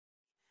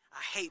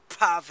hate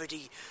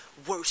poverty,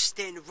 worse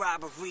than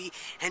robbery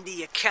and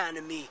the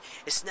economy.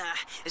 It's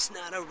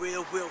not a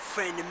real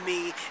friend to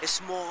me.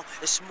 It's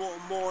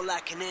more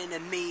like an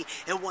enemy.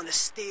 It wanna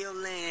steal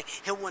land,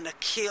 it wanna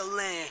kill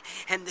land,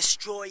 and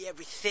destroy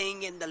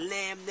everything in the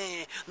land.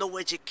 Then no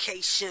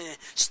education,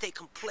 stay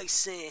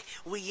complacent.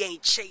 We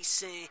ain't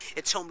chasing.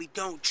 It told me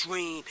don't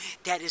dream.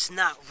 That is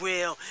not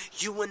real.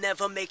 You will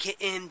never make it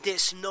in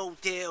this no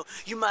deal.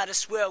 You might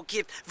as well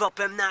give up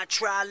and not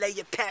try. Let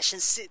your passion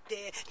sit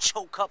there,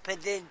 choke up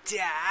and then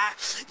die.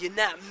 You're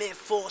not meant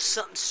for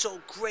something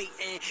so great,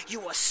 and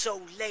you are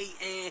so late.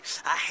 And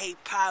I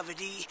hate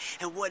poverty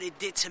and what it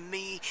did to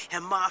me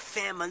and my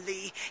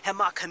family and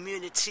my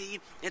community,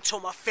 and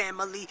tore my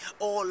family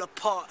all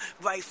apart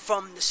right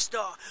from the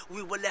start.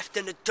 We were left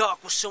in the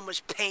dark with so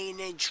much pain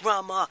and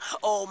drama.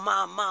 Oh,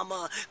 my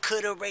mama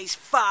could have raised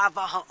 5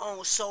 of her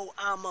own, so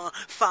I'ma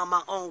find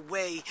my own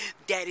way.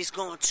 Daddy's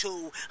going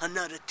to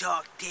another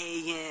dark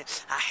day, and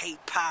I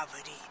hate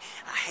poverty.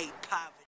 I hate poverty.